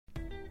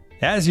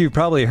As you've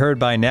probably heard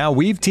by now,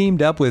 we've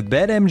teamed up with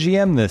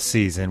BetMGM this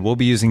season. We'll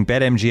be using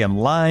BetMGM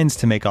lines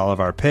to make all of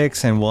our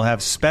picks, and we'll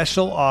have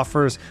special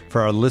offers for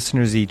our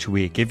listeners each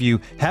week. If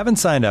you haven't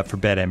signed up for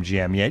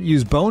BetMGM yet,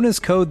 use bonus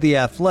code The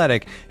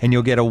Athletic, and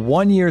you'll get a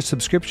 1-year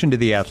subscription to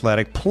The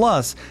Athletic,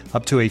 plus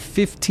up to a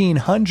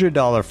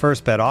 $1,500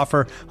 first bet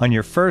offer on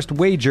your first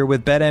wager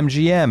with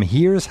BetMGM.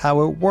 Here's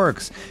how it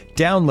works.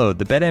 Download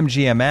the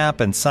BetMGM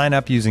app and sign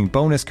up using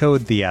bonus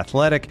code The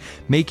Athletic.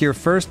 Make your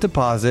first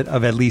deposit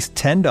of at least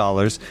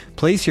 $10.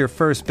 Place your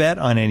first bet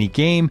on any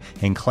game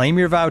and claim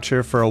your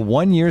voucher for a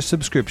 1-year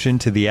subscription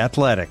to The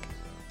Athletic.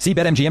 See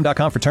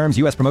BetMGM.com for terms.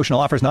 U.S. promotional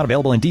offers not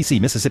available in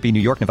D.C., Mississippi, New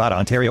York, Nevada,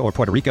 Ontario, or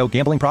Puerto Rico.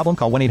 Gambling problem?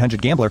 Call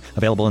 1-800-GAMBLER.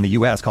 Available in the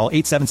U.S. Call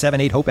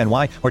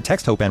 877-8-HOPE-NY or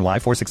text HOPE-NY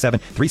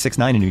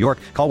 467-369 in New York.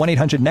 Call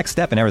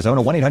 1-800-NEXT-STEP in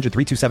Arizona.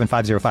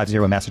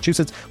 1-800-327-5050 in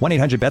Massachusetts.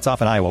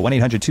 1-800-BETS-OFF in Iowa.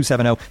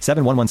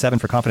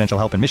 1-800-270-7117 for confidential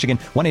help in Michigan.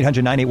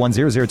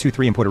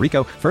 1-800-981-0023 in Puerto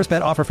Rico. First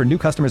bet offer for new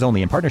customers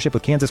only in partnership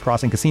with Kansas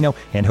Crossing Casino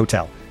and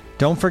Hotel.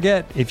 Don't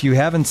forget, if you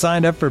haven't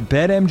signed up for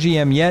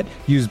BetMGM yet,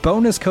 use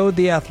bonus code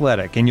The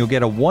Athletic, and you'll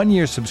get a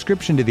 1-year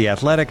subscription to The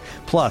Athletic,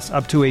 plus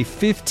up to a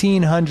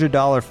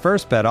 $1,500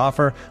 first bet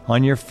offer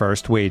on your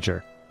first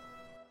wager.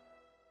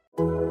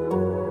 With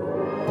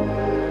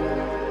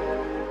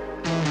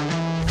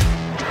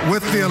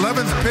the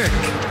 11th pick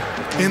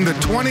in the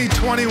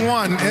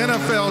 2021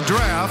 NFL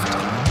Draft,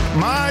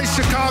 my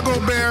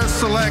Chicago Bears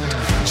select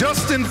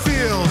Justin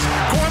Fields,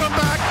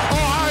 quarterback,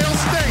 Ohio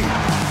State.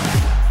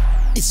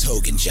 It's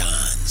Hogan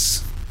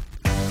Johns.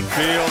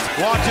 Fields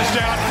watches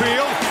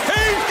downfield.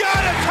 He's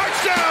got a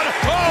touchdown,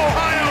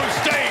 Ohio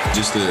State.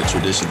 Just the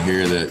tradition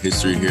here, the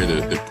history here,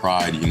 the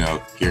pride,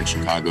 here in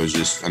Chicago is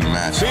just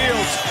unmatched.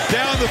 Fields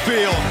down the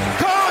field.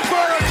 Caught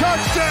for a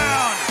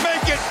touchdown.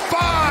 Make it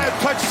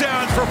 5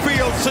 touchdowns for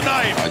Fields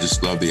tonight. I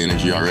just love the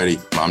energy already.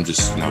 I'm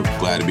just,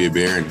 glad to be a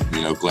Bear and,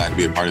 glad to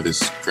be a part of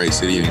this great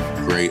city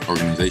and great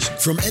organization.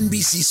 From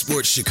NBC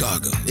Sports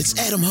Chicago, it's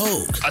Adam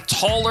Hogue. A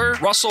taller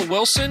Russell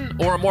Wilson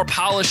or a more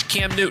polished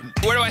Cam Newton?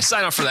 Where do I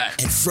sign up for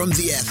that? And from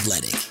The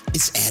Athletic,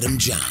 it's Adam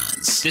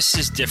Johns. This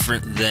is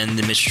different than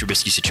the Mitch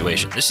Trubisky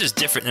situation. This is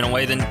different in a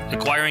way than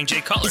acquiring Jay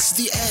Cutler. It's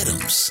the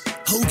Adams,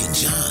 Hogan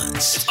Johns.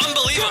 It's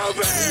unbelievable.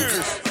 Hogan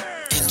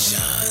and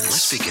Johns.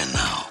 Let's begin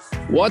now.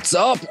 What's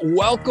up?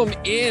 Welcome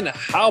in.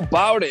 How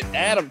about it,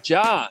 Adam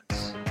Johns?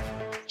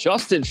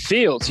 Justin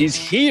Fields, he's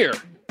here.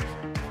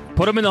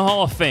 Put him in the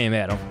Hall of Fame,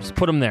 Adam. Just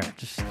put him there.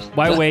 Just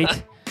why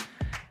wait?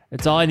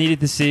 That's all I needed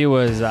to see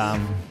was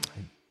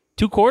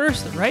 2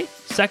 quarters, right?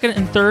 Second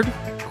and third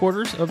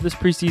quarters of this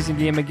preseason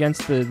game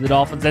against the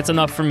Dolphins. That's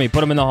enough for me.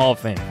 Put him in the Hall of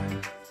Fame.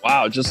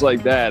 Wow, just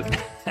like that.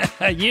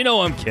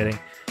 I'm kidding.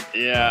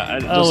 Yeah,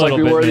 just like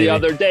we were the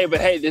other day.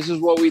 But hey, this is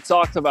what we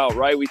talked about,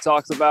 right? We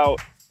talked about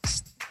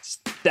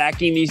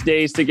stacking these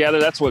days together.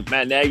 That's what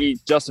Matt Nagy,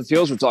 Justin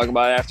Fields were talking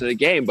about after the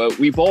game. But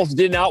we both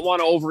did not want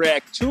to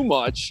overreact too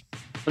much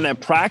from that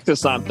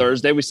practice on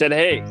Thursday. We said,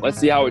 hey, let's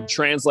see how it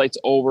translates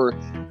over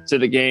to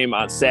the game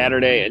on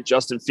Saturday. And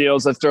Justin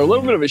Fields, after a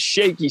little bit of a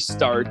shaky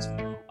start,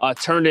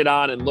 turned it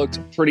on and looked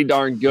pretty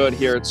darn good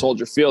here at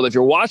Soldier Field. If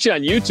you're watching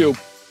on YouTube,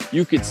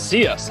 you could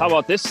see us. How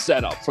about this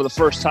setup for the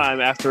first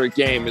time after a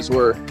game as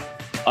we're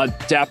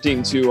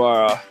adapting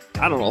to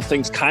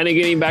things kind of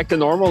getting back to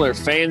normal. There are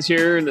fans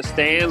here in the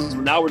stands.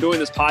 Now we're doing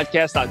this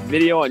podcast on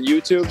video on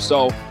YouTube.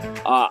 So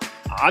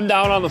I'm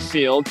down on the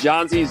field.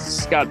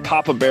 Johnsy's got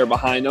Papa Bear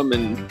behind him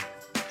in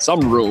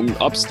some room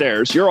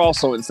upstairs. You're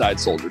also inside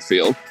Soldier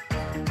Field.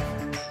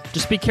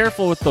 Just be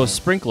careful with those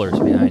sprinklers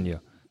behind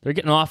you. They're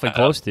getting awfully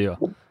close to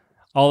you.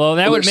 Although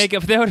that would make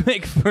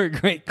for a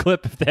great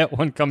clip if that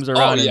one comes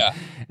around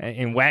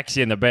and whacks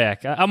you in the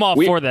back. I'm all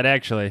for that,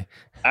 actually.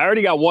 I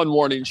already got one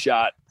warning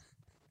shot.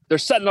 They're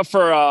setting up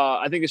for,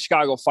 I think, a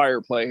Chicago Fire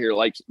play here,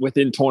 like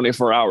within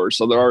 24 hours.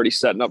 So they're already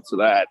setting up for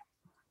that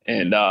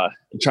and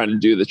trying to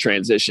do the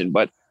transition.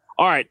 But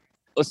all right,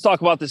 let's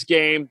talk about this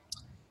game.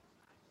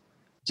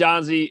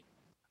 Johnsy,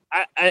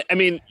 I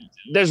mean,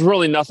 there's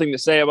really nothing to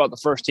say about the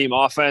first team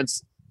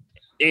offense.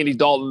 Andy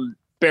Dalton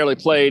barely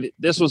played.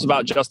 This was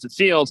about Justin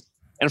Fields.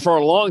 And for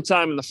a long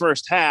time in the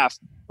first half,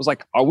 I was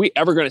like, are we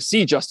ever going to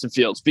see Justin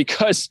Fields?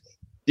 Because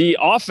the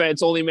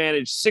offense only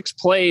managed 6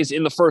 plays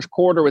in the first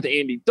quarter with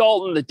Andy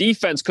Dalton. The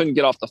defense couldn't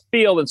get off the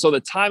field. And so the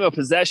time of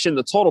possession,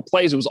 the total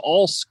plays, it was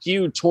all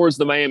skewed towards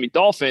the Miami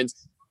Dolphins.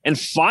 And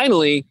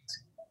finally,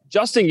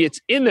 Justin gets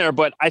in there.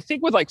 But I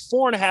think with like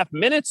 4.5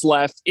 minutes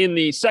left in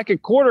the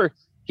second quarter,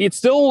 he had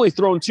still only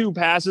thrown 2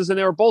 passes, and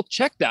they were both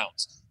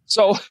checkdowns.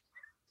 So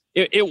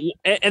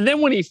and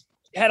then when he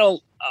had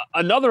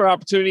another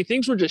opportunity,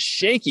 things were just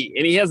shaky.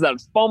 And he has that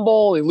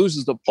fumble. He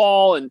loses the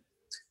ball. And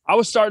I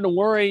was starting to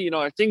worry,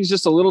 are things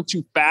just a little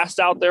too fast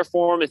out there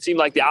for him? It seemed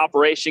like the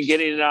operation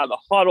getting it out of the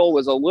huddle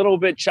was a little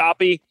bit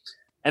choppy.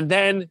 And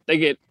then they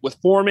get, with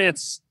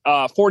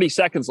 40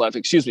 seconds left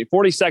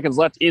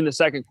in the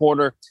second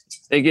quarter,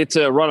 they get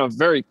to run a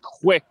very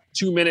quick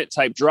 2-minute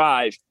type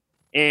drive.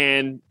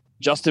 And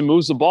Justin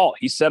moves the ball.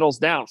 He settles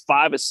down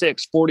 5 of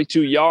 6,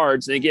 42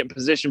 yards. And they get in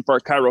position for a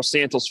Cairo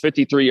Santos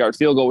 53-yard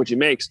field goal, which he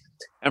makes.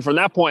 And from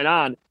that point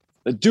on,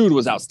 the dude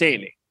was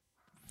outstanding.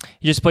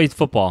 He just played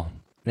football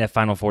in that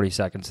final 40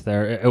 seconds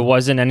there. It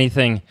wasn't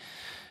anything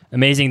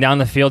amazing down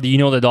the field. You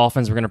know the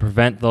Dolphins were going to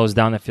prevent those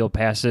down the field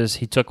passes.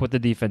 He took what the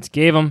defense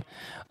gave him,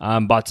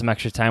 bought some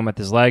extra time with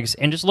his legs,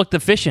 and just looked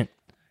efficient.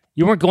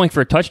 You weren't going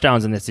for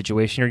touchdowns in this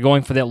situation. You're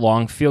going for that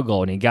long field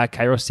goal, and he got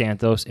Cairo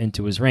Santos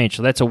into his range.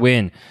 So that's a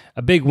win,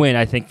 a big win,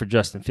 I think, for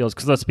Justin Fields.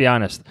 Because let's be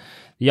honest,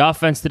 the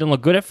offense didn't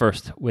look good at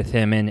first with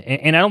him, and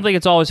I don't think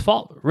it's all his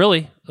fault,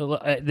 really.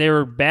 They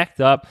were backed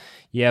up.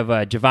 You have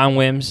Javon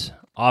Wims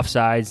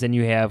offsides, then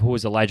you have, who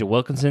was Elijah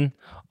Wilkinson,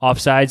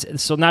 offsides.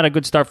 So not a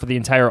good start for the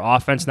entire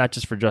offense, not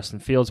just for Justin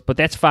Fields, but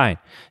that's fine.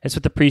 That's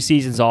what the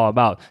preseason's all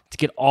about, to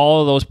get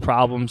all of those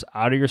problems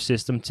out of your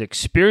system, to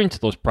experience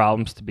those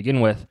problems to begin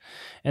with,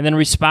 and then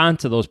respond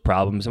to those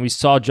problems. And we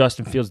saw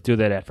Justin Fields do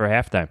that after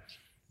halftime.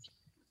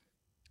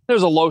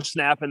 There's a low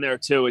snap in there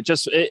too.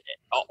 It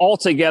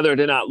altogether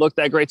did not look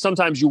that great.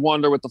 Sometimes you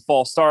wonder with the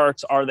false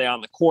starts, are they on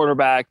the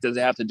quarterback? Does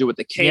it have to do with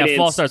the cadence? Yeah,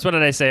 false starts. What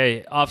did I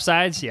say?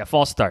 Offsides? Yeah,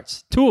 false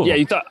starts. Two of them.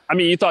 Yeah,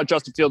 you thought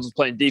Justin Fields was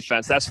playing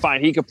defense. That's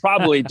fine. He could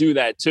probably do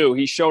that too.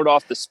 He showed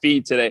off the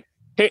speed today.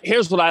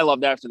 Here's what I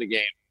loved after the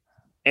game.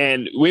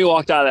 And we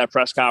walked out of that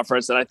press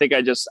conference, and I think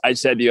I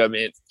said to you, I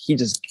mean, he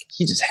just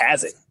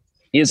has it.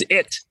 He is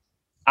it.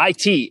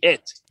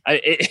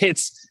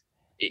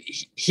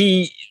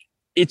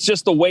 It's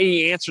just the way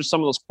he answers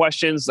some of those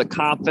questions, the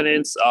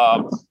confidence,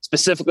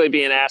 specifically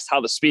being asked how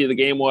the speed of the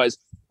game was.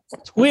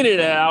 Tweeted it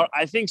out.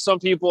 I think some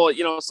people,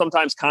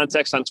 sometimes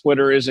context on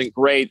Twitter isn't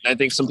great. I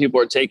think some people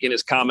are taking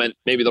his comment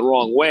maybe the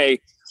wrong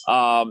way,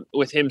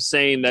 with him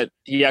saying that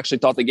he actually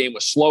thought the game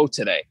was slow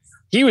today.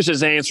 He was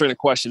just answering a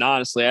question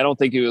honestly. I don't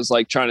think he was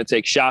like trying to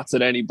take shots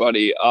at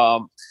anybody,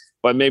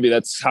 but maybe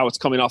that's how it's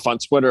coming off on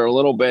Twitter a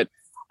little bit.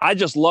 I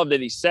just love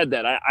that he said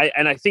that.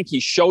 I think he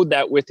showed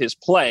that with his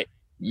play.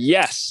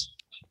 Yes,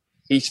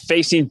 he's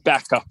facing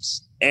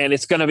backups, and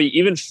it's going to be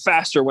even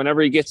faster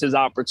whenever he gets his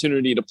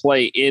opportunity to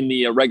play in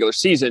the regular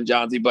season,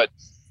 Johnsy. But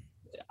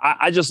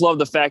I just love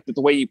the fact that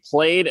the way he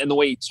played and the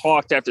way he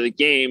talked after the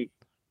game,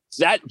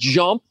 that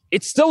jump,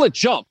 it's still a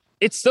jump.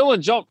 It's still a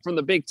jump from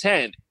the Big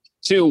Ten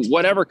to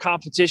whatever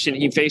competition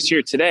he faced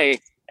here today.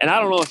 And I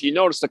don't know if you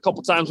noticed a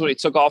couple times when he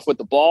took off with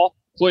the ball,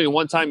 including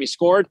one time he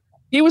scored,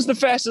 he was the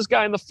fastest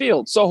guy in the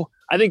field. So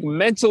I think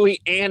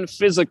mentally and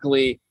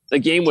physically, the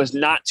game was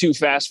not too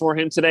fast for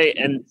him today.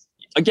 And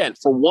again,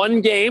 for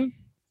one game,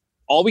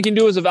 all we can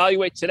do is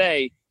evaluate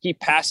today. He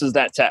passes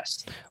that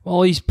test.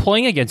 Well, he's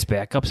playing against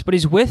backups, but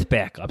he's with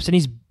backups, and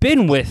he's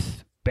been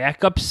with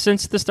backups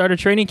since the start of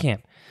training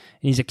camp.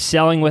 And he's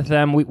excelling with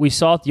them. We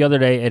saw it the other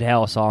day at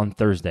Halas Hall on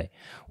Thursday,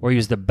 where he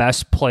was the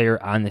best player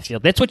on the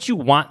field. That's what you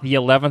want the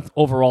 11th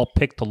overall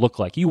pick to look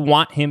like. You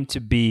want him to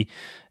be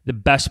the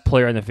best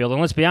player on the field.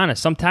 And let's be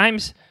honest,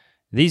 sometimes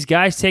these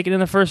guys taken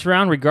in the first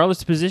round,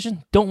 regardless of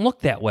position, don't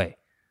look that way.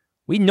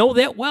 We know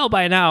that well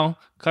by now,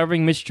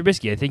 covering Mitch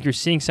Trubisky. I think you're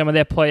seeing some of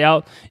that play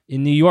out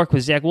in New York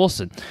with Zach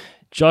Wilson.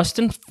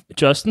 Justin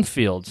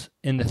Fields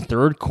in the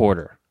third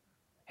quarter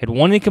had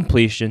one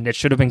incompletion that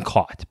should have been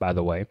caught, by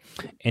the way,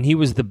 and he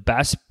was the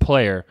best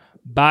player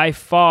by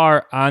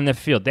far on the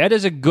field. That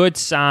is a good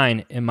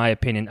sign, in my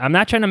opinion. I'm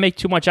not trying to make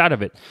too much out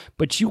of it,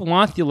 but you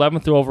want the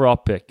 11th overall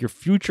pick, your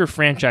future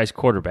franchise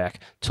quarterback,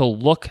 to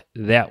look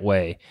that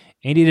way.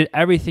 And he did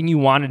everything you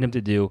wanted him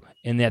to do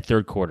in that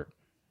third quarter.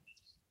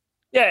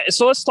 Yeah,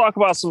 so let's talk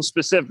about some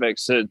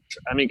specifics. Kind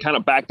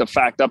of back the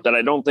fact up that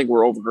I don't think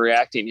we're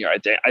overreacting here.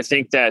 I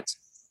think that,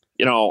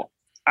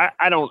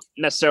 I don't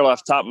necessarily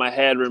off the top of my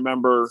head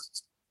remember.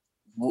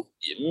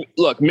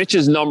 Look,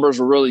 Mitch's numbers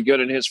were really good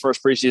in his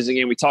first preseason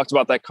game. We talked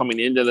about that coming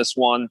into this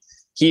one.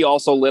 He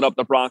also lit up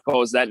the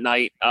Broncos that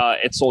night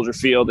at Soldier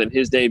Field in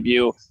his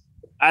debut.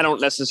 I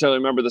don't necessarily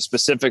remember the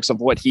specifics of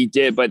what he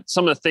did, but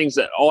some of the things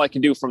that all I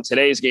can do from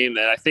today's game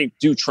that I think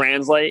do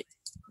translate,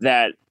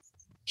 that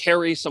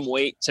carry some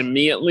weight to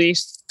me at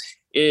least,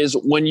 is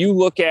when you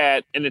look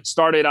at, and it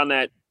started on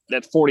that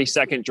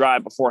 40-second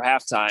drive before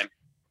halftime,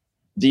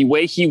 the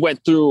way he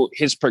went through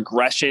his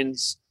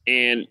progressions.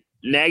 And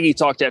Nagy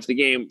talked after the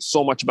game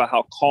so much about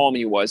how calm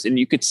he was, and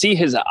you could see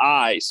his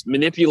eyes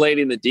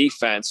manipulating the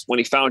defense when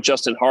he found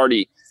Justin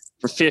Hardy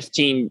for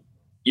 15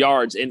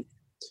 yards. And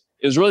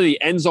it was really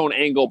the end zone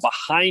angle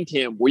behind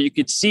him where you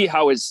could see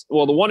how the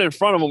one in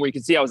front of him where you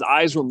could see how his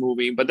eyes were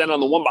moving, but then on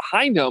the one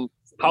behind him,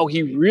 how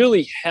he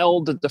really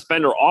held the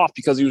defender off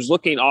because he was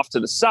looking off to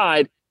the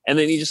side, and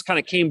then he just kind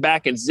of came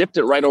back and zipped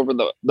it right over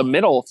the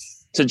middle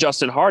to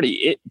Justin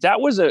Hardy.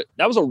 That was a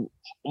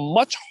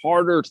much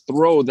harder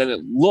throw than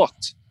it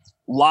looked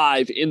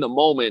live in the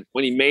moment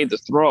when he made the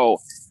throw.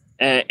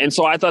 And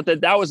so I thought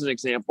that was an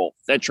example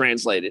that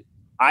translated.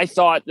 I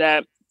thought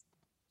that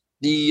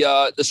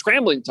the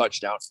scrambling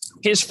touchdown,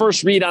 his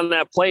first read on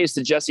that play is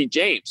to Jesse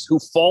James, who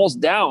falls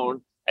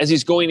down as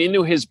he's going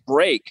into his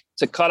break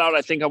to cut out,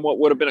 I think, on what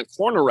would have been a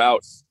corner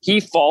route. He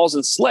falls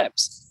and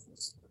slips.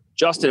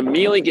 Justin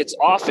immediately gets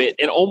off it,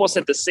 and almost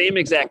at the same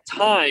exact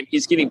time,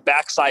 he's getting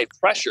backside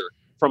pressure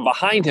from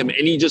behind him,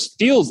 and he just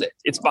feels it.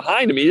 It's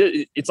behind him.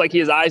 It's like he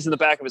has eyes in the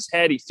back of his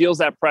head. He feels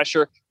that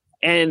pressure,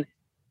 and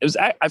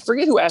I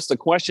forget who asked the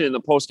question in the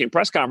post-game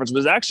press conference, but it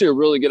was actually a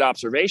really good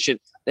observation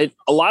that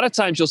a lot of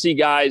times you'll see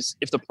guys,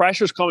 if the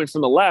pressure's coming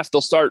from the left,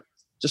 they'll start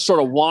just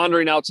sort of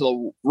wandering out to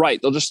the right.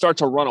 They'll just start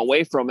to run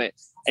away from it.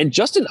 And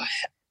Justin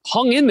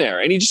hung in there,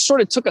 and he just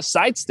sort of took a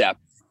sidestep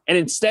and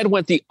instead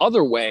went the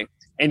other way.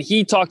 And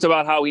he talked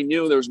about how he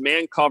knew there was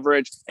man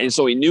coverage, and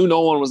so he knew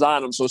no one was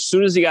on him. So as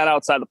soon as he got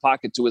outside the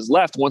pocket to his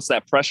left, once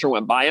that pressure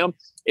went by him,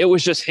 it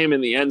was just him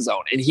in the end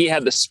zone. And he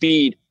had the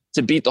speed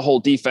to beat the whole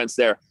defense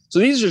there. So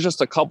these are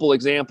just a couple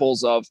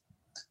examples of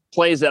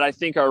plays that I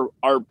think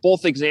are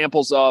both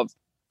examples of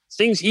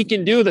things he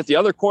can do that the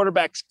other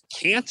quarterbacks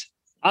can't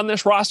on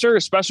this roster,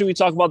 especially when we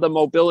talk about the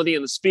mobility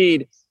and the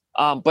speed,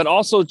 but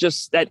also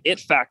just that it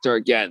factor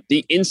again,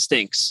 the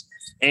instincts.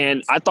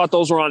 And I thought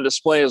those were on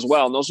display as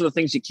well. And those are the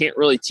things you can't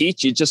really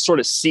teach. You just sort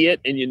of see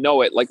it and you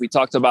know it, like we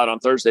talked about on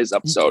Thursday's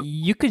episode.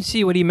 You could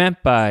see what he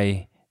meant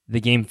by the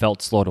game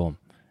felt slow to him.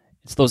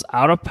 It's those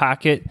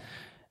out-of-pocket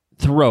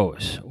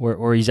throws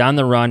where he's on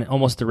the run,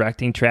 almost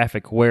directing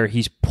traffic, where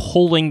he's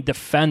pulling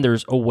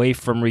defenders away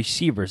from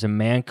receivers in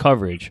man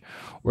coverage,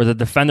 where the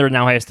defender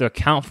now has to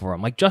account for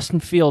him. Like Justin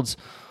Fields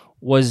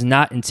was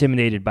not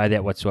intimidated by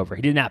that whatsoever.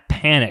 He did not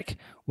panic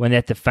when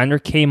that defender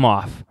came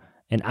off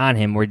and on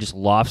him, where he just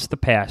lofts the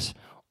pass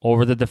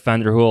over the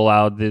defender who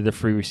allowed the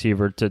free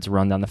receiver to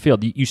run down the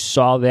field. You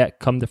saw that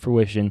come to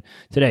fruition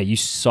today. You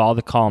saw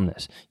the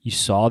calmness. You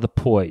saw the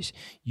poise.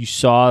 You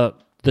saw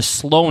the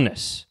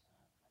slowness.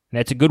 And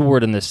that's a good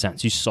word in this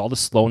sense. You saw the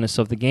slowness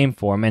of the game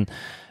for him. And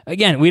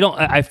again,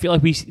 I feel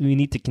like we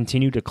need to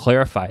continue to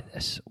clarify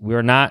this.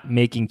 We're not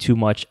making too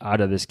much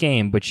out of this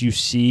game, but you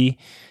see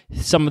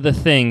some of the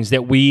things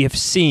that we have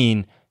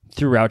seen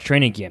throughout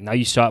training camp. Now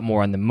you saw it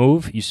more on the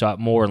move, you saw it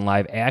more in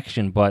live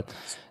action, but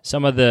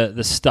some of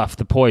the stuff,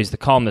 the poise, the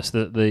calmness,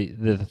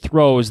 the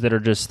throws that are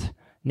just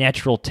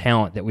natural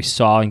talent that we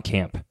saw in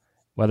camp,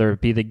 whether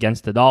it be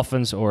against the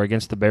Dolphins or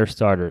against the Bears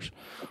starters,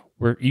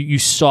 where you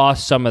saw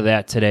some of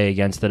that today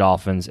against the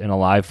Dolphins in a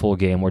live full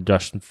game where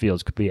Justin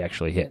Fields could be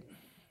actually hit.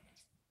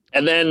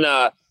 And then,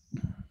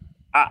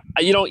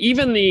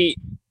 even the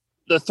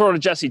throw to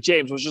Jesse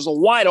James was just a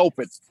wide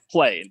open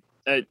play.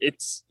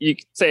 You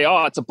could say,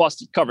 it's a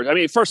busted coverage. I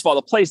mean, first of all,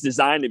 the play's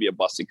designed to be a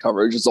busted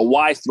coverage. It's a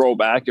Y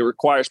throwback. It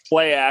requires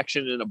play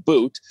action and a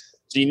boot.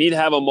 So you need to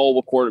have a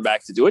mobile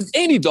quarterback to do it.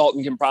 Andy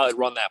Dalton can probably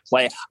run that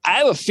play. I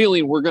have a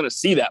feeling we're going to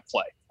see that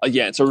play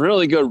again. It's a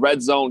really good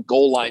red zone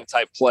goal line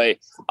type play.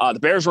 The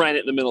Bears ran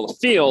it in the middle of the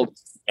field,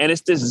 and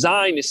it's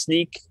designed to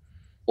sneak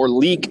or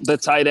leak the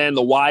tight end,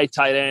 the Y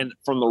tight end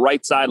from the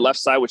right side, left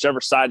side, whichever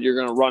side you're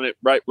going to run it,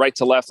 right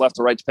to left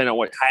to right, depending on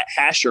what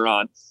hash you're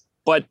on.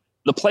 But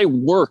the play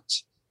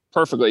worked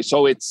perfectly.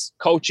 So it's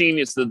coaching,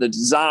 it's the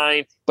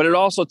design, but it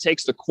also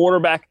takes the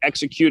quarterback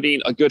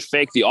executing a good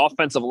fake, the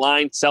offensive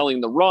line selling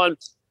the run,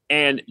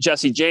 and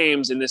Jesse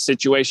James in this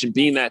situation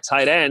being that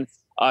tight end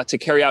to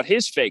carry out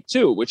his fake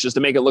too, which is to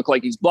make it look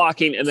like he's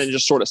blocking and then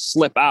just sort of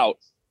slip out.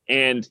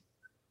 And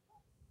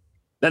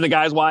then the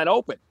guy's wide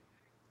open.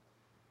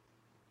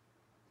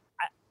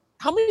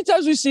 How many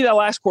times we see that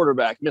last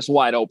quarterback miss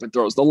wide open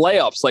throws, the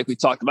layups like we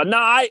talked about?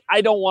 Now,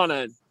 I don't want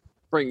to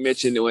bring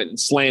Mitch into it and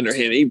slander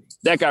him.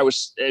 That guy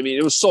was,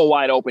 it was so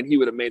wide open, he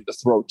would have made the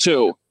throw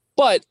too.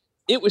 But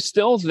it was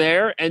still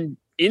there and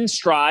in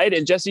stride,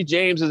 and Jesse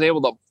James is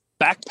able to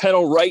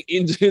backpedal right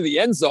into the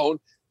end zone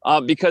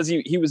because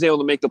he was able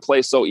to make the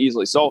play so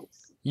easily. So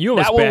you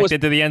almost backed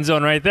into the end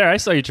zone right there. I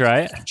saw you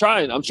try it.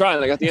 I'm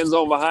trying. I got the end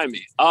zone behind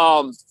me.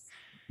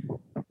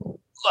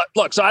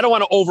 Look, so I don't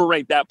want to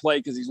overrate that play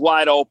because he's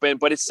wide open,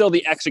 but it's still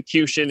the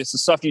execution. It's the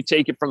stuff you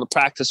take it from the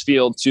practice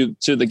field to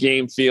the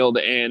game field,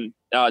 and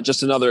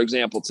just another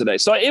example today.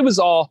 So it was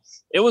all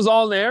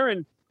there,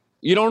 and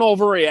you don't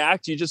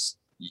overreact.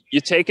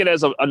 You take it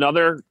as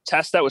another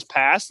test that was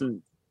passed,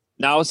 and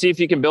now let's see if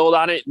you can build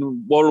on it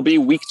in what will be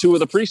week 2 of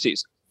the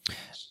preseason.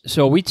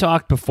 So we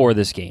talked before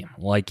this game,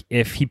 like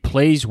if he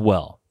plays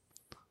well,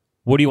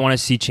 what do you want to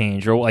see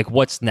change, or like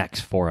what's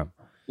next for him?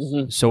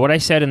 Mm-hmm. So what I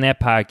said in that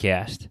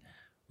podcast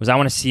was I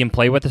want to see him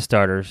play with the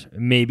starters,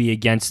 maybe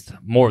against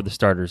more of the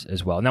starters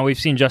as well. Now, we've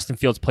seen Justin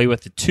Fields play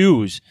with the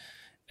twos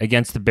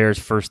against the Bears'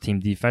 first-team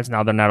defense.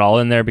 Now, they're not all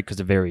in there because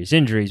of various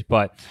injuries,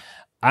 but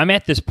I'm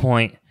at this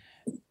point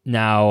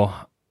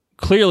now,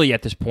 clearly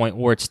at this point,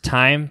 where it's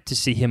time to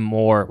see him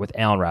more with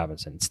Allen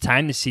Robinson. It's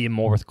time to see him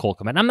more with Cole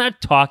Kmet. I'm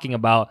not talking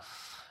about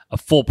a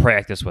full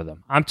practice with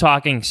him. I'm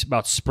talking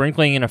about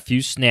sprinkling in a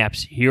few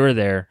snaps here or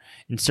there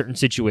in certain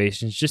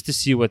situations just to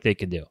see what they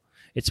can do.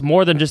 It's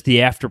more than just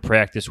the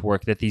after-practice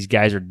work that these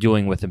guys are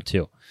doing with him,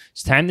 too.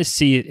 It's time to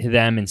see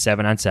them in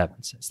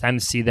 7-on-7s. It's time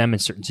to see them in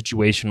certain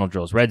situational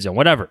drills, red zone,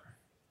 whatever.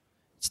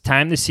 It's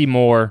time to see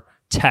more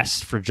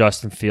tests for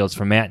Justin Fields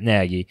from Matt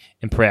Nagy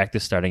in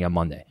practice starting on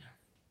Monday.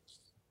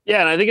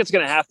 Yeah, and I think it's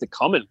going to have to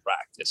come in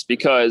practice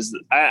because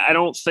I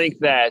don't think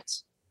that,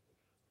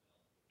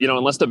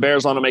 unless the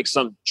Bears want to make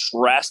some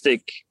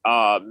drastic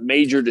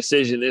major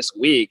decision this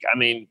week,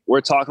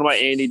 we're talking about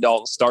Andy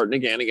Dalton starting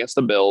again against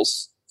the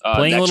Bills.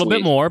 Playing a little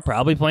bit more,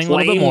 probably playing a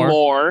little bit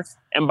more.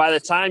 And by the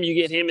time you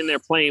get him in there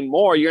playing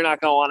more, you're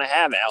not going to want to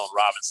have Allen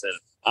Robinson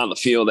on the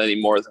field any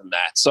more than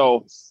that.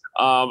 So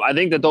I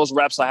think that those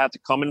reps I have to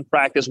come in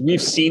practice.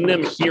 We've seen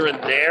them here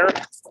and there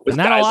with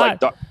Not guys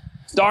like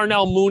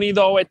Darnell Mooney,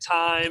 though, at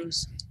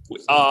times.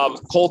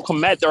 Cole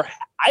Kmet.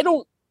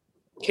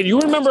 Can you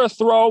remember a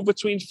throw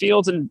between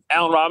Fields and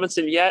Allen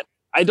Robinson yet?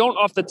 I don't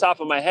off the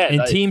top of my head.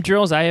 In team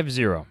drills, I have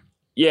zero.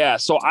 Yeah,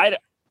 so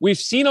we've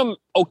seen them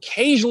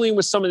occasionally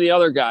with some of the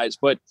other guys,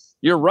 but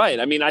you're right.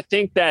 I mean, I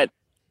think that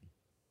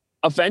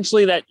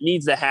eventually that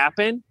needs to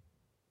happen.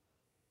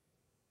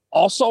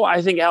 Also,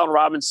 I think Allen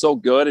Robinson's so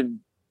good and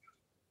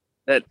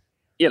that,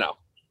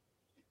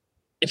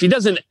 if he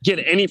doesn't get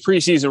any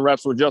preseason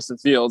reps with Justin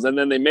Fields and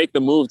then they make the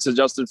move to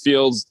Justin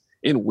Fields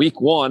in week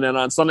 1 and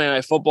on Sunday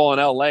Night Football in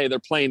LA, they're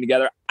playing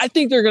together, I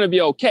think they're going to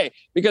be okay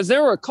because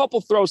there were a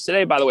couple throws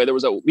today, by the way. There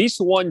was at least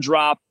one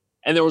drop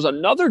and there was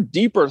another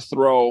deeper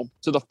throw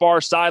to the far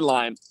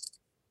sideline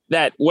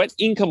that went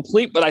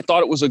incomplete, but I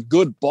thought it was a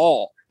good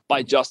ball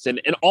by Justin.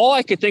 And all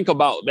I could think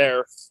about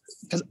there,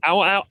 because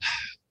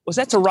was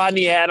that to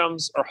Rodney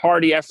Adams or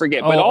Hardy? I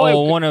forget. But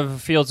one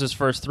of Fields'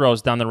 first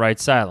throws down the right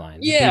sideline.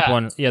 Yeah. The deep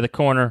one, the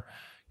corner,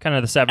 kind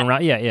of the 7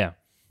 round. Yeah.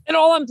 And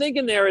all I'm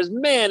thinking there is,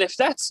 man, if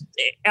that's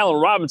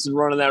Allen Robinson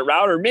running that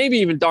route, or maybe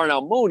even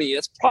Darnell Mooney,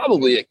 it's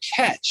probably a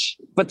catch.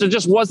 But there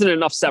just wasn't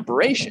enough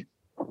separation.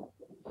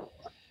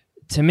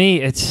 To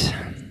me, it's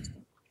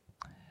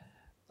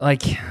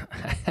like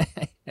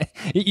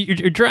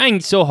you're trying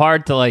so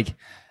hard to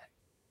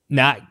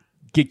not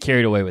get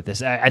carried away with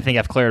this. I think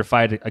I've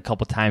clarified it a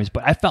couple times,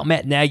 but I felt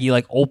Matt Nagy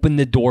opened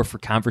the door for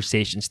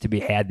conversations to be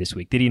had this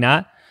week. Did he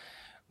not?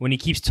 When he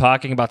keeps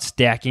talking about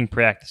stacking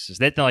practices,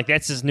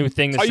 that's his new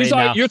thing to say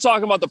now. You're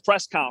talking about the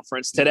press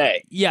conference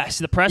today. Yes,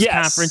 the press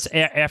conference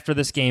after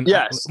this game.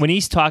 Yes. When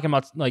he's talking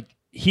about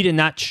he did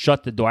not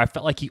shut the door. I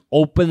felt like he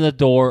opened the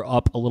door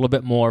up a little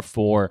bit more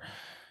for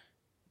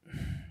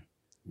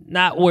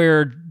not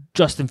where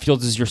Justin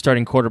Fields is your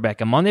starting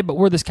quarterback on Monday, but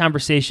where this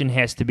conversation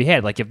has to be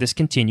had. If this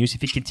continues,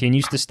 if he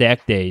continues to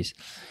stack days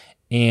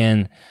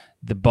and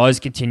the buzz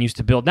continues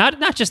to build,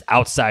 not just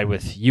outside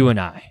with you and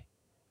I,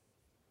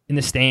 in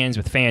the stands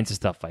with fans and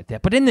stuff like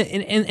that, but in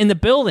the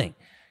building,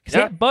 because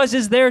that buzz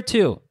is there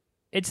too.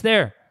 It's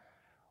there.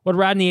 What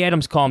Rodney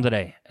Adams called him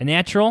today, a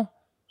natural.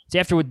 It's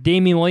after what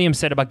Damian Williams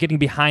said about getting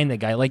behind the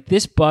guy.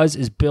 This buzz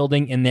is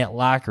building in that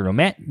locker room.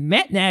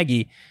 Matt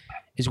Nagy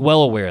is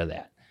well aware of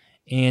that.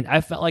 And I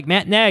felt like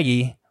Matt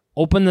Nagy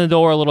opened the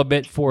door a little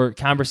bit for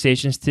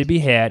conversations to be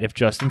had if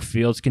Justin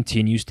Fields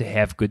continues to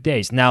have good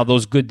days. Now,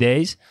 those good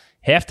days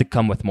have to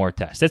come with more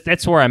tests.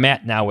 That's where I'm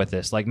at now with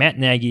this. Matt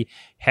Nagy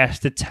has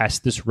to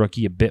test this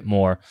rookie a bit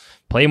more,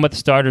 play him with the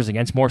starters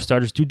against more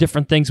starters, do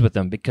different things with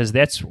them, because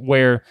that's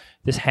where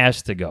this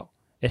has to go.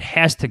 It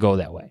has to go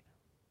that way.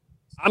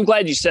 I'm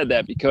glad you said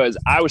that because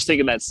I was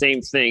thinking that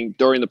same thing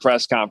during the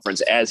press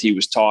conference as he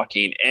was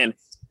talking. And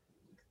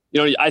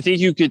I think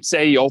you could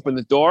say he opened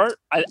the door.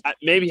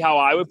 Maybe how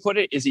I would put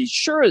it is he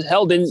sure as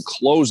hell didn't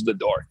close the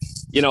door.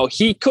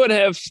 He could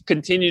have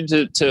continued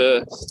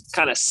to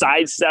kind of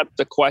sidestep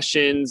the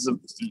questions,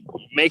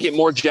 make it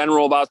more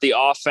general about the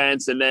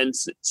offense, and then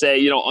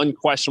say,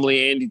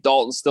 unquestionably, Andy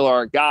Dalton's still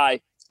our guy.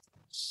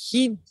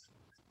 He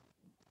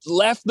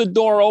left the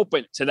door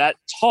open to that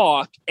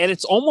talk, and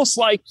it's almost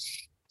like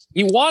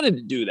he wanted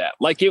to do that.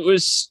 It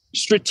was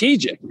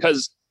strategic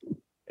because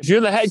if you're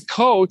the head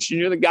coach and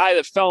you're the guy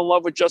that fell in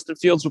love with Justin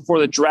Fields before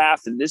the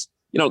draft and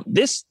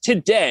this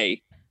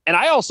today, and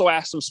I also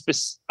asked him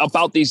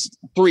about these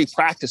 3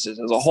 practices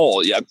as a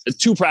whole. Yeah,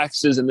 2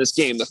 practices in this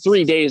game, the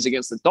 3 days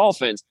against the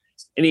Dolphins.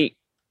 And he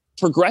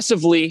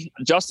progressively,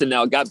 Justin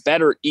now got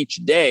better each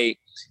day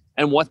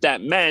and what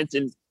that meant.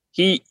 And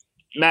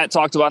Matt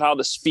talked about how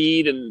the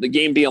speed and the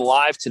game being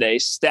live today,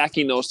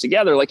 stacking those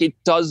together, it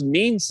does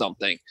mean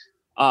something.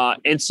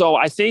 And so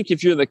I think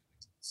if you're the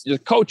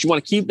coach, you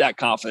want to keep that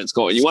confidence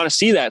going. You want to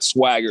see that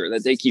swagger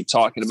that they keep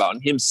talking about,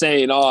 and him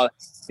saying,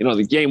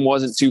 the game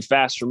wasn't too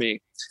fast for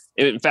me.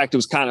 In fact, it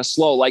was kind of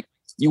slow.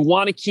 You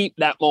want to keep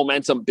that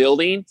momentum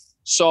building.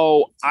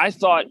 So I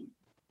thought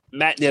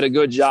Matt did a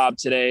good job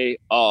today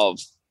of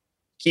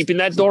keeping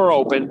that door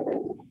open.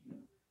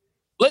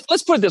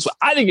 Let's put it this way.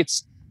 I think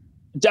it's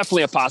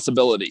definitely a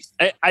possibility.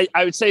 I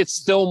would say it's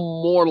still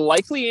more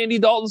likely Andy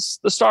Dalton's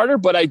the starter,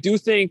 but I do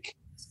think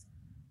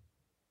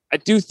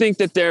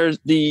that there's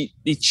the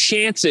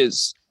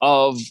chances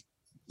of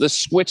the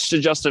switch to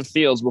Justin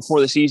Fields before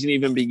the season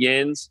even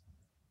begins,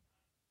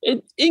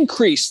 it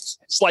increased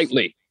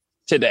slightly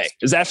today.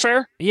 Is that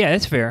fair? Yeah,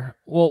 that's fair.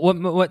 Well,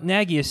 what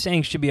Nagy is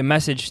saying should be a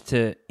message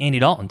to Andy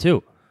Dalton,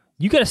 too.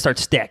 You got to start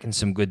stacking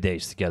some good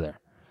days together.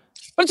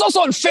 But it's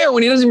also unfair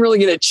when he doesn't really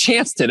get a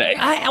chance today.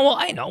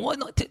 I know. Well,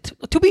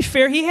 to be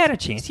fair, he had a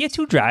chance. He had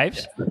 2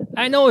 drives.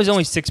 I know it was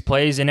only 6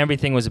 plays and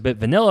everything was a bit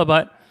vanilla,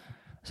 but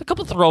there's a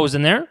couple throws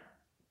in there.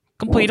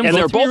 Complete them. And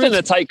they're both in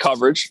the tight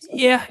coverage.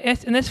 Yeah,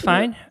 and that's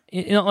fine.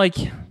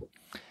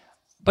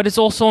 But it's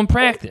also in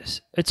practice.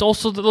 It's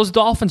also those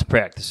Dolphins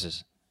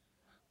practices.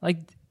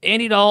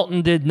 Andy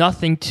Dalton did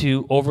nothing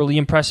to overly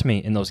impress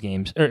me in those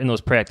games or in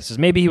those practices.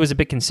 Maybe he was a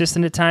bit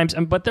consistent at times,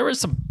 but there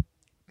was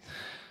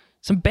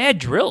some bad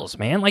drills,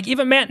 man. Like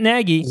even Matt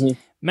Nagy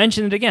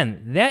mentioned it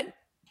again. That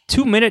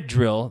 2-minute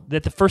drill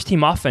that the first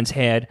team offense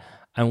had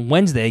on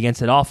Wednesday against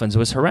the Dolphins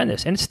was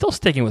horrendous. And it's still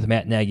sticking with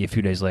Matt Nagy a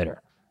few days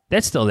later.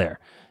 That's still there.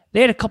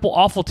 They had a couple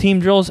awful team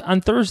drills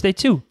on Thursday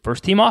too.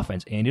 First team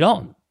offense, Andy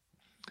Dalton.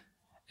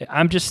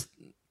 I'm just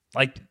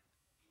like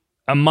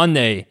on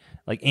Monday,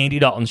 like Andy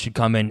Dalton should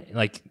come in.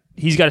 Like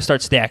he's got to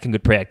start stacking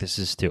good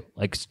practices too.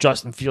 Like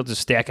Justin Fields is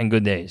stacking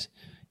good days.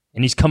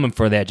 And he's coming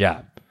for that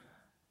job.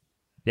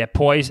 That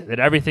poise, that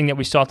everything that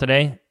we saw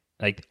today,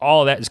 like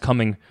all of that is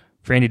coming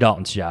for Andy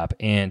Dalton's job.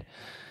 And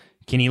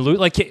can he lose?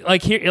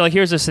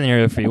 Here's a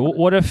scenario for you.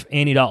 What if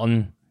Andy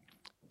Dalton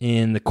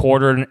in the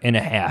quarter and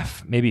a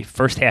half, maybe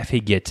first half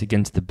he gets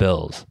against the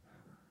Bills,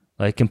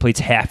 like completes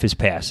half his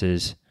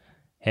passes,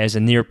 has a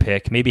near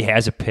pick, maybe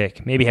has a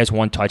pick, maybe has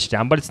one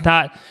touchdown, but it's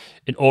not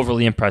an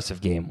overly impressive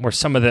game where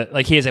some of the,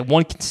 like he has like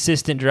one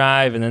consistent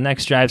drive and the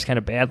next drive's kind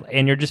of bad,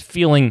 and you're just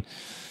feeling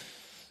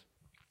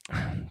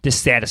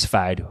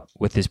dissatisfied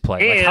with his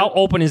play. Like how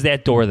open is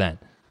that door then?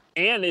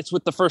 And it's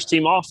with the first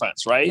team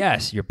offense, right?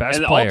 Yes, your best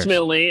and players.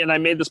 Ultimately, and I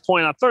made this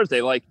point on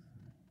Thursday, like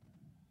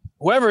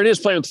whoever it is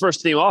playing with the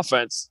first team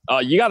offense,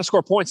 you got to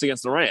score points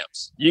against the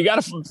Rams. You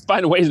got to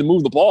find ways to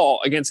move the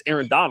ball against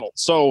Aaron Donald.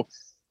 So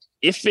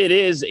if it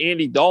is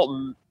Andy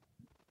Dalton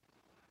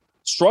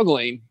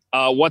struggling,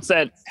 once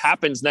that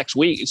happens next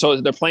week,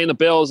 so they're playing the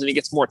Bills and he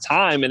gets more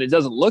time and it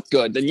doesn't look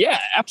good, then yeah,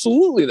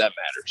 absolutely that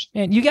matters.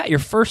 Man, you got your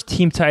first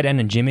team tight end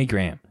in Jimmy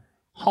Graham.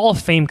 Hall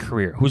of Fame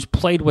career, who's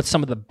played with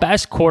some of the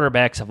best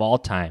quarterbacks of all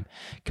time,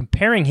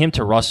 comparing him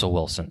to Russell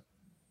Wilson,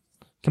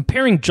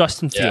 comparing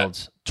Justin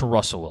Fields to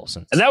Russell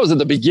Wilson. And that was at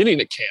the beginning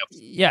of camp.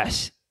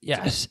 Yes.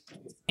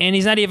 And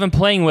he's not even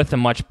playing with him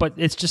much, but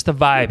it's just the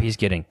vibe he's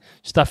getting,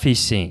 stuff he's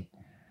seeing.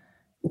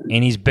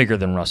 And he's bigger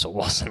than Russell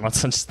Wilson.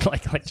 Let's just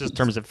like just in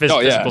terms of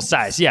physical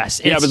size. Yes.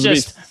 But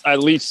just at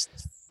least,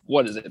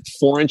 what is it,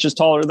 4 inches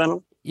taller than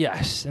him?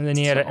 Yes. And then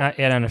he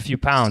had on a few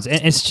pounds.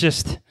 And it's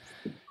just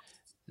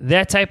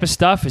that type of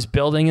stuff is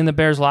building in the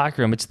Bears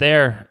locker room. It's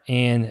there,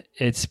 and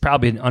it's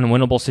probably an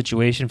unwinnable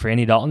situation for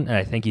Andy Dalton, and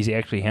I think he's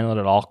actually handled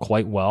it all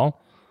quite well.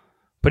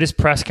 But his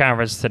press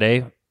conference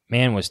today,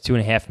 man, was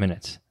 2.5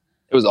 minutes.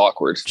 It was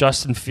awkward.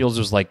 Justin Fields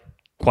was like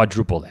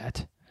quadruple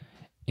that.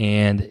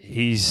 And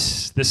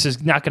this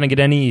is not going to get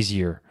any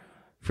easier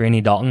for Andy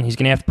Dalton. He's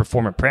going to have to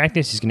perform at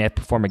practice. He's going to have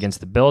to perform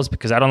against the Bills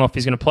because I don't know if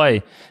he's going to play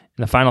in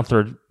the final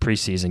third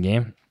preseason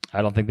game.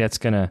 I don't think that's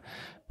going to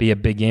be a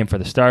big game for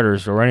the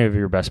starters or any of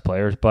your best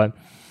players, but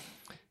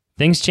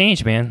things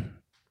change, man.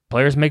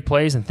 Players make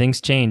plays and things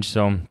change.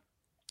 So,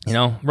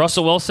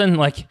 Russell Wilson,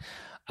 like,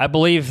 I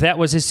believe that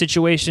was his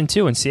situation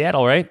too in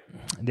Seattle, right?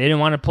 They didn't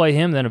want to play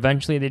him. Then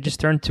eventually they just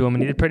turned to him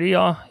and he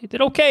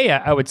did okay,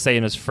 I would say,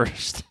 in his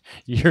first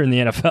year in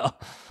the NFL.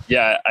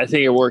 Yeah, I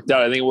think it worked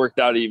out. I think it worked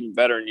out even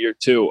better in year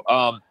 2.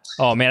 Oh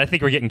man, I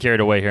think we're getting carried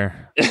away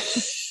here.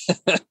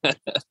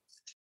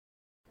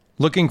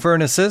 Looking for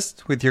an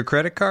assist with your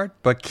credit card,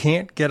 but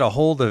can't get a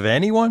hold of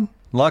anyone?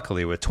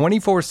 Luckily, with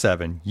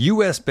 24/7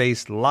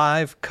 U.S.-based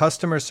live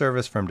customer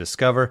service from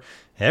Discover,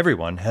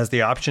 everyone has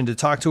the option to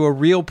talk to a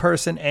real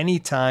person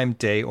anytime,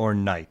 day or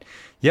night.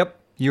 Yep,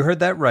 you heard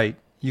that right.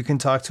 You can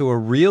talk to a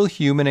real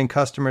human in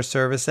customer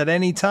service at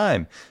any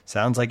time.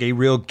 Sounds like a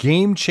real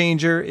game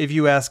changer if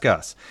you ask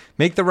us.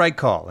 Make the right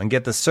call and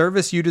get the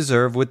service you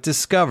deserve with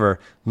Discover.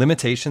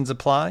 Limitations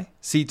apply.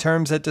 See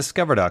terms at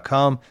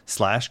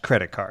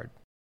discover.com/creditcard.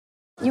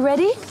 You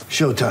ready?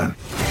 Showtime.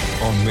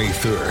 On May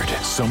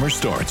 3rd, summer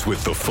starts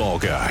with The Fall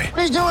Guy.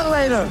 Let's do it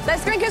later.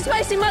 Let's drink a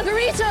spicy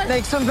margarita.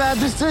 Make some bad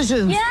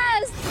decisions.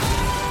 Yes.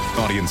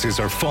 Audiences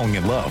are falling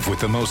in love with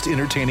the most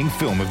entertaining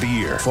film of the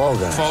year. Fall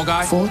Guy. Fall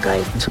Guy? Fall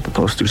Guy. That's what the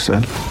poster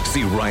said.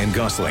 See Ryan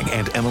Gosling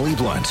and Emily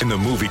Blunt in the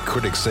movie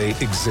critics say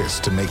exists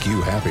to make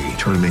you happy.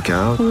 Trying to make it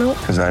out? Nope.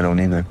 Because I don't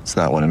either. It's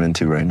not what I'm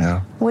into right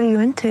now. What are you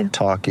into?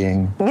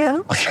 Talking. Yeah.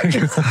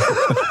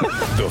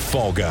 The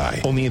Fall Guy.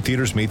 Only in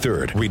theaters May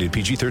 3rd. Rated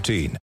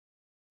PG-13.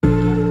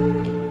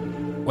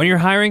 When you're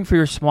hiring for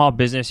your small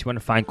business, you want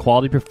to find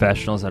quality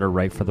professionals that are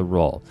right for the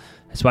role.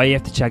 That's why you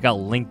have to check out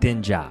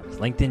LinkedIn Jobs.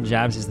 LinkedIn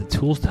Jobs is the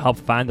tools to help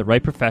find the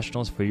right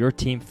professionals for your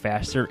team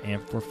faster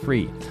and for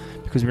free.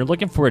 Because when you're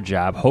looking for a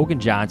job, Hogan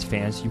Johns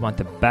fans, you want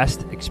the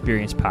best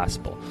experience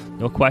possible.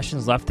 No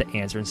questions left to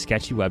answer and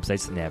sketchy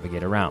websites to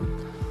navigate around.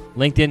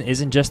 LinkedIn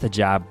isn't just a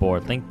job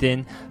board.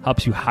 LinkedIn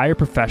helps you hire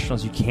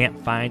professionals you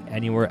can't find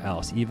anywhere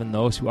else, even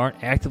those who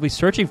aren't actively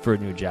searching for a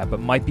new job but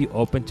might be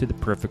open to the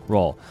perfect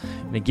role.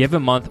 In a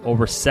given month,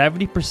 over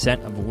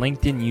 70% of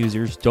LinkedIn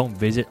users don't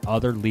visit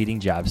other leading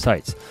job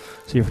sites.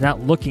 So if you're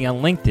not looking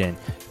on LinkedIn,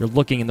 you're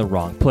looking in the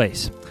wrong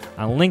place.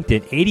 On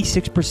LinkedIn,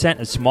 86%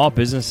 of small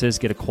businesses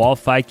get a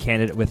qualified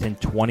candidate within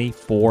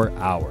 24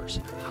 hours.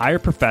 Hire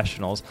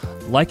professionals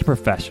like a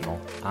professional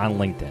on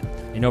LinkedIn.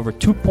 And over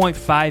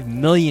 2.5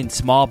 million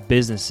small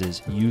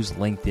businesses use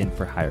LinkedIn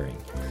for hiring.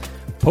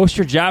 Post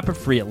your job for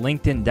free at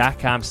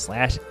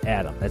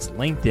linkedin.com/Adam. That's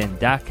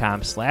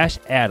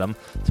linkedin.com/Adam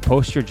to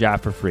post your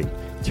job for free.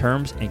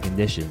 Terms and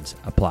conditions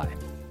apply.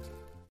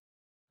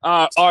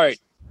 All right.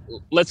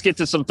 let's get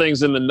to some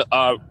things in the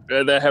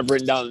that I have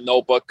written down in the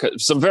notebook.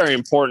 Some very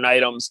important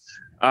items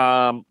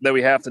that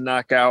we have to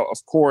knock out.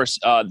 Of course,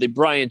 the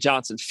Brian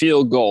Johnson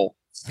field goal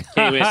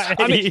came in.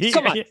 I mean,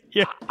 come on.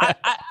 Yeah.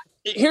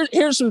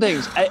 Here's some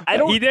things. I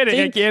don't. He did it.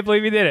 I can't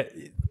believe he did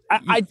it.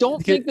 I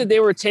don't think that they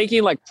were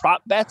taking like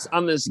prop bets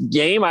on this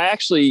game. I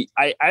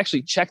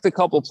actually checked a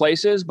couple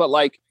places, but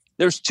like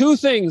there's two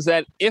things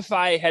that if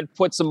I had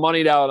put some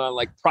money down on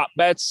like prop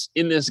bets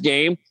in this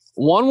game,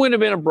 one would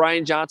have been a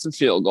Brian Johnson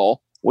field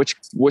goal, which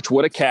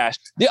would have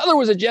cashed. The other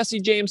was a Jesse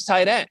James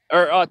tight end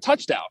or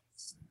touchdown.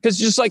 Because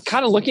just like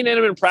kind of looking at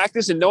him in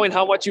practice and knowing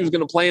how much he was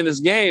going to play in this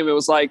game, it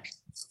was like,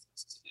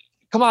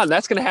 come on,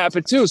 that's going to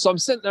happen too. So I'm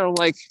sitting there, I'm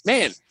like,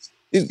 man,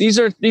 these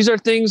are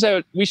things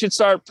that we should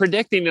start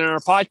predicting in our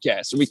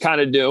podcast. And we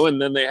kind of do,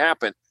 and then they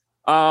happen.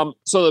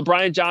 So the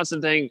Brian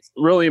Johnson thing,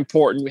 really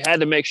important. We had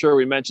to make sure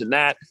we mentioned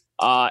that.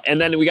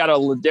 And then we got a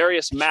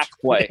Ladarius Mack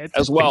play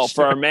as well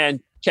for our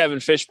man, Kevin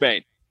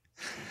Fishbane.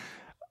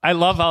 I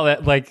love how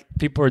that like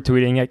people are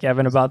tweeting at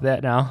Kevin about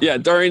that now. Yeah,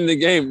 during the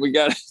game we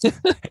got.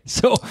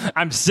 So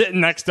I'm sitting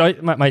next to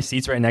my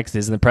seat's right next to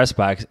his in the press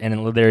box, and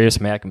then Ladarius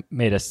Mack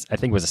made us. I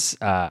think it was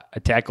a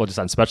tackle just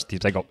on special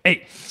teams. I go,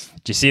 hey,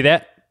 did you see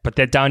that? Put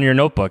that down in your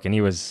notebook, and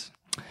he was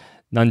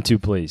none too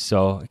pleased.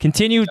 So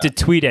continue to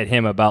tweet at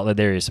him about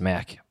Ladarius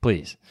Mack,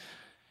 please.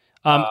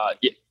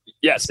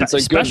 Yes, it's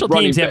a special good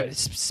teams. running back.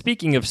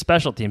 Speaking of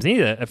special teams, they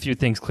need a few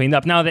things cleaned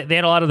up. Now they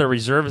had a lot of the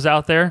reserves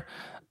out there,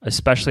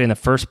 especially in the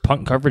first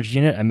punt coverage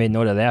unit. I made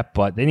note of that,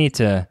 but they need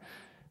to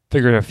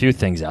figure a few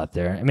things out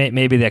there.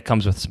 Maybe that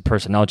comes with some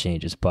personnel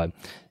changes, but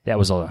that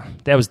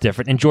was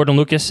different. And Jordan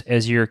Lucas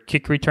as your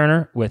kick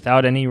returner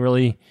without any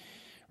really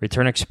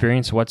return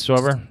experience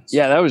whatsoever.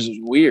 Yeah, that was just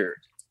weird.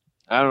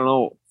 I don't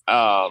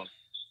know.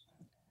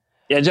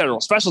 In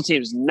general, special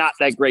teams not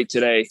that great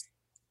today.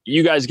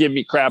 You guys give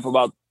me crap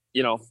about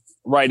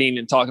writing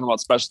and talking about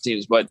special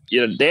teams, but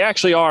they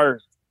actually are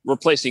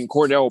replacing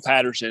Cordell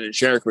Patterson and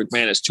Sherrick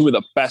McManus, two of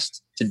the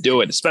best to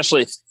do it,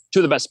 especially two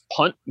of the best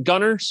punt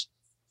gunners.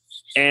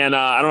 And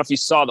I don't know if you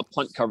saw the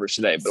punt coverage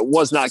today, but it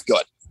was not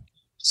good.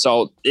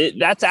 So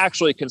that's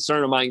actually a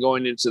concern of mine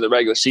going into the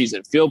regular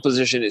season. Field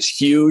position is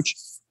huge.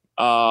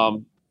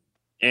 And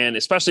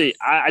especially,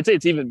 I'd say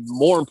it's even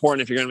more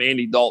important if you're going to have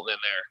Andy Dalton in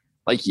there.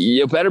 Like,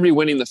 you better be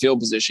winning the field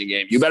position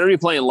game. You better be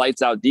playing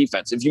lights out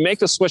defense. If you make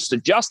the switch to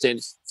Justin,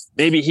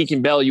 maybe he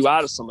can bail you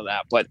out of some of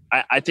that. But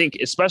I think,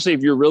 especially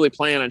if you're really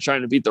planning on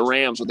trying to beat the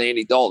Rams with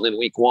Andy Dalton in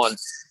week 1,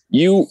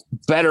 you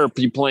better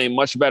be playing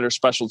much better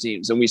special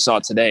teams than we saw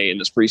today in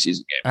this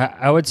preseason game.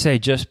 I would say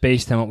just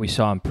based on what we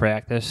saw in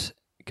practice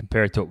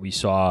compared to what we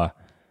saw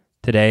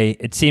today,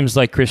 it seems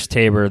like Chris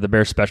Tabor, the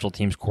Bears special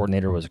teams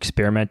coordinator, was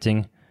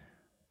experimenting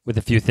with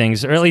a few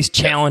things, or at least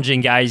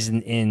challenging guys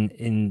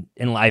in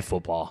live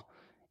football.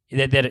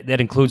 That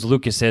includes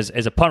Lucas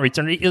as a punt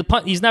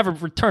returner. He's never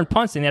returned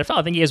punts in the NFL.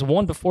 I think he has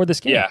one before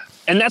this game. Yeah,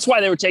 and that's why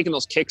they were taking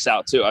those kicks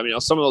out too. I mean,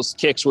 some of those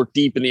kicks were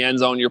deep in the end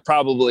zone. You're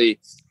probably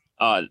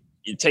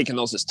taking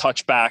those as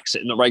touchbacks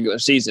in the regular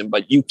season,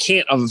 but you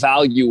can't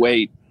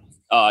evaluate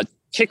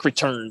kick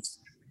return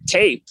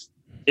tape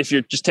if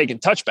you're just taking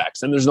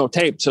touchbacks, and there's no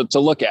tape to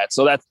look at.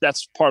 So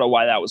that's part of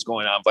why that was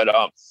going on. But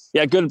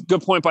yeah,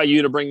 good point by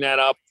you to bring that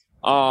up.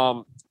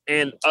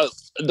 And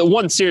the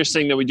one serious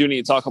thing that we do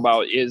need to talk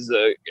about is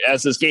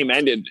as this game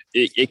ended,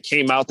 it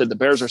came out that the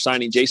Bears are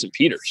signing Jason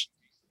Peters.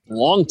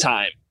 Long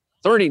time,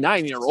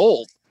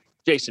 39-year-old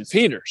Jason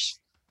Peters.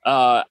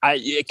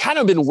 I kind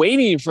of been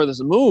waiting for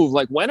this move.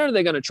 Like, when are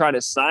they going to try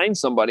to sign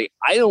somebody?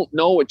 I don't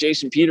know what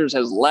Jason Peters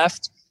has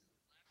left,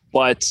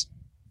 but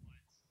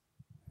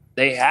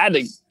they had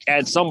to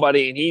add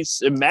somebody.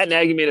 And Matt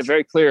Nagy made it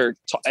very clear,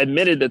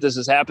 admitted that this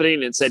is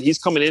happening, and said he's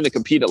coming in to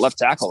compete at left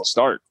tackle to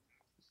start.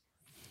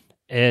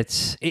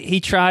 He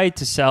tried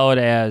to sell it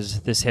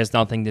as this has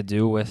nothing to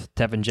do with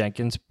Tevin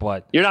Jenkins,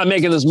 but you're not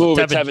making this move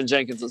if Tevin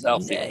Jenkins is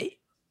healthy.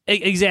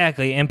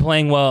 Exactly, and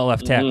playing well at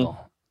left tackle.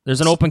 Mm-hmm.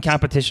 There's an open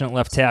competition at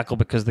left tackle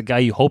because the guy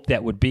you hope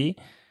that would be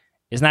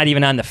is not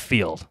even on the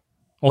field.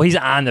 Well, he's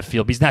on the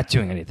field, but he's not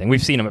doing anything.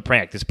 We've seen him at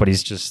practice, but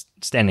he's just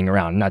standing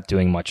around, not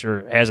doing much,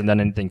 or hasn't done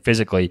anything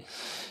physically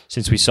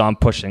since we saw him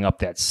pushing up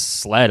that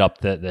sled up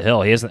the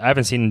hill. I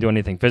haven't seen him do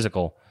anything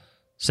physical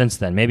since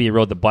then. Maybe he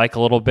rode the bike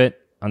a little bit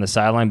on the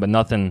sideline, but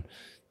nothing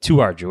too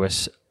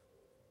arduous.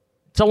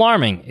 It's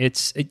alarming.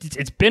 It's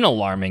been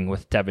alarming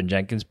with Tevin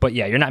Jenkins, but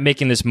yeah, you're not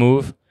making this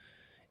move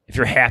if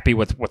you're happy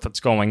with what's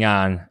going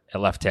on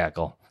at left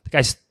tackle. The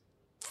guy's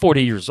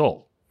 40 years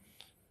old.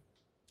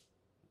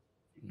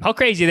 How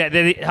crazy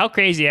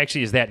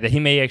actually is that he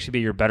may actually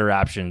be your better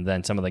option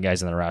than some of the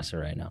guys on the roster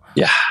right now?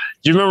 Yeah.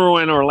 Do you remember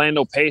when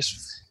Orlando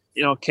Pace,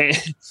 came?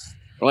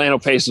 Orlando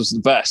Pace was the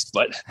best,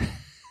 but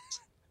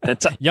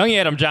young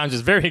Adam Johns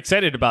is very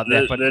excited about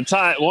that. But the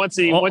time once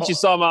you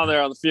saw him out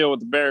there on the field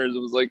with the Bears, it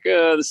was like,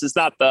 this is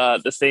not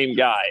the same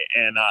guy.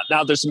 And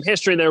now there's some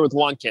history there with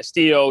Juan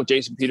Castillo,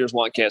 Jason Peters,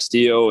 Juan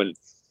Castillo, and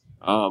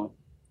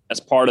as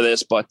part of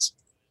this. But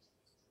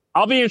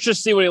I'll be interested to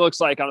see what he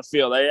looks like on the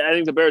field. I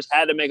think the Bears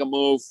had to make a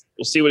move.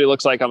 We'll see what he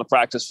looks like on the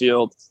practice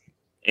field.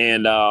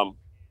 And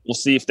we'll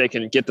see if they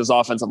can get this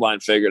offensive line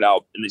figured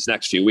out in these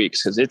next few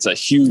weeks, because it's a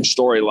huge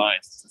storyline,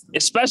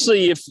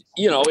 especially if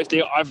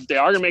they are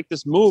going to make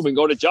this move and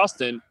go to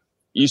Justin.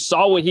 You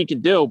saw what he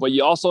could do, but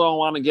you also don't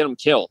want to get him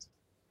killed.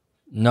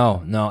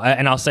 No.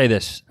 And I'll say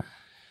this.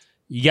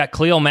 You got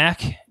Khalil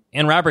Mack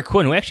and Robert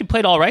Quinn, who actually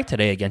played all right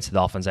today against the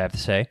Dolphins, I have to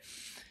say.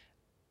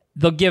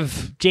 They'll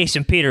give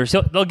Jason Peters,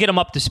 they'll get him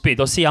up to speed.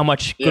 They'll see how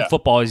much good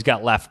football he's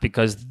got left,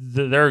 because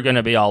they're going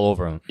to be all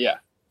over him. Yeah.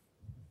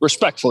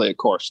 Respectfully, of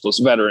course, those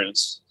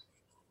veterans.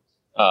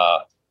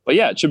 But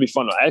yeah, it should be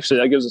fun.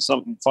 Actually, that gives us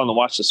something fun to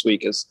watch this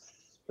week as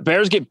the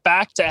Bears get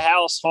back to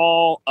Hallis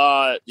Hall.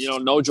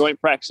 No joint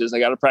practices. They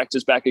got to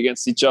practice back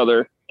against each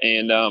other.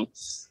 And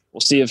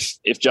we'll see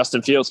if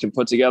Justin Fields can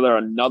put together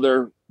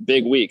another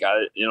big week.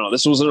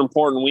 This was an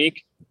important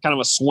week, kind of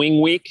a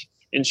swing week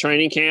in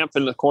training camp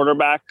in the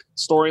quarterback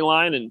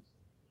storyline. And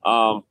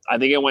I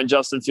think it went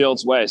Justin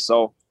Fields' way.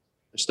 So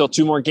there's still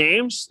 2 more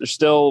games. We're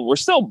still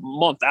a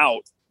month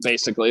out,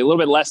 basically, a little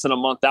bit less than a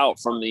month out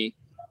from the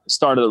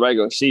start of the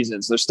regular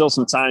season. So there's still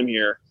some time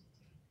here.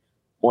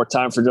 More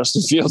time for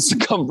Justin Fields to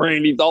come for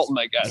Andy Dalton,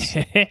 I guess.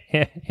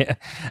 Yeah.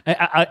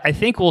 I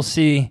think we'll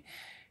see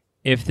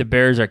if the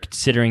Bears are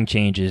considering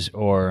changes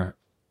or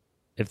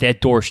if that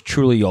door's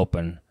truly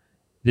open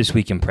this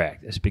week in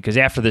practice. Because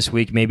after this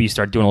week, maybe you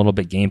start doing a little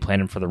bit game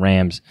planning for the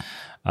Rams.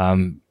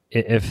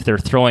 If they're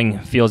throwing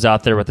Fields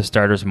out there with the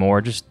starters more,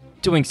 just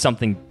doing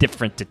something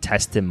different to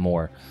test him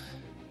more.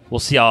 We'll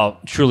see how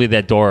truly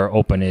that door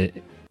open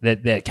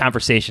that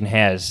conversation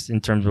has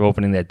in terms of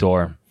opening that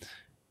door.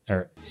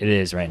 Or it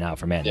is right now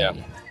for Matt. Yeah.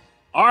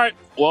 All right.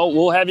 Well,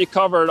 we'll have you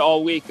covered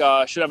all week.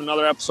 Should have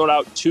another episode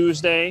out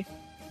Tuesday.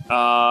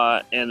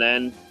 And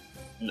then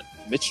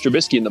Mitch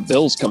Trubisky and the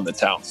Bills come to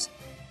town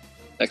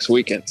next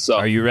weekend. So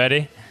are you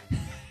ready?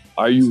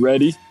 Are you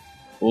ready?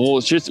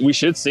 Well, we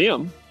should see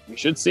him. We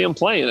should see him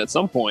playing at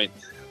some point.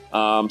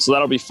 So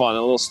that'll be fun. A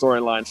little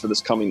storyline for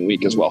this coming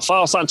week as well.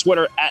 Follow us on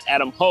Twitter at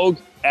Adam Hogue,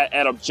 at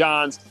Adam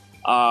Johns.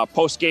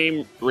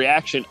 Post-game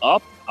reaction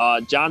up.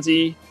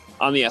 Johnsy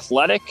on The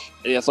Athletic,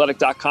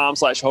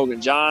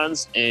 theathletic.com/Hogan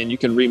Johns. And you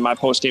can read my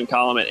post-game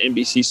column at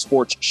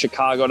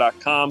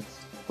NBCSportsChicago.com.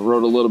 I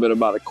wrote a little bit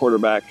about a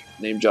quarterback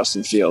named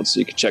Justin Fields, so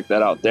you can check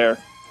that out there.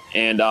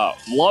 And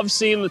love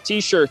seeing the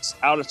T-shirts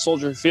out at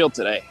Soldier Field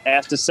today. I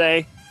have to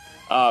say,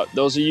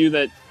 those of you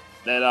that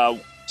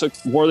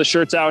wore the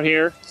shirts out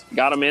here,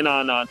 got them in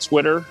on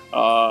Twitter.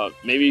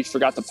 Maybe you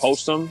forgot to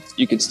post them.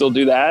 You can still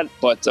do that,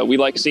 but we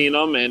like seeing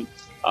them, and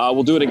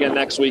we'll do it again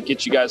next week.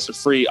 Get you guys the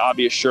free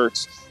Obvious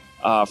shirts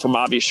from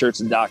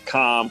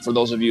obviousshirts.com for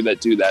those of you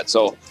that do that.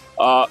 So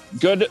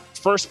good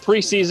first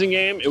preseason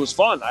game. It was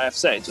fun, I have to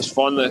say. Just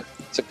fun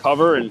to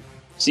cover and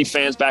see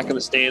fans back in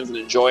the stands and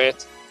enjoy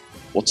it.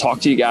 We'll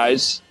talk to you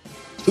guys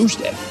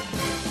Tuesday.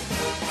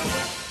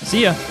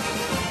 See ya.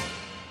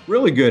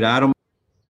 Really good, Adam.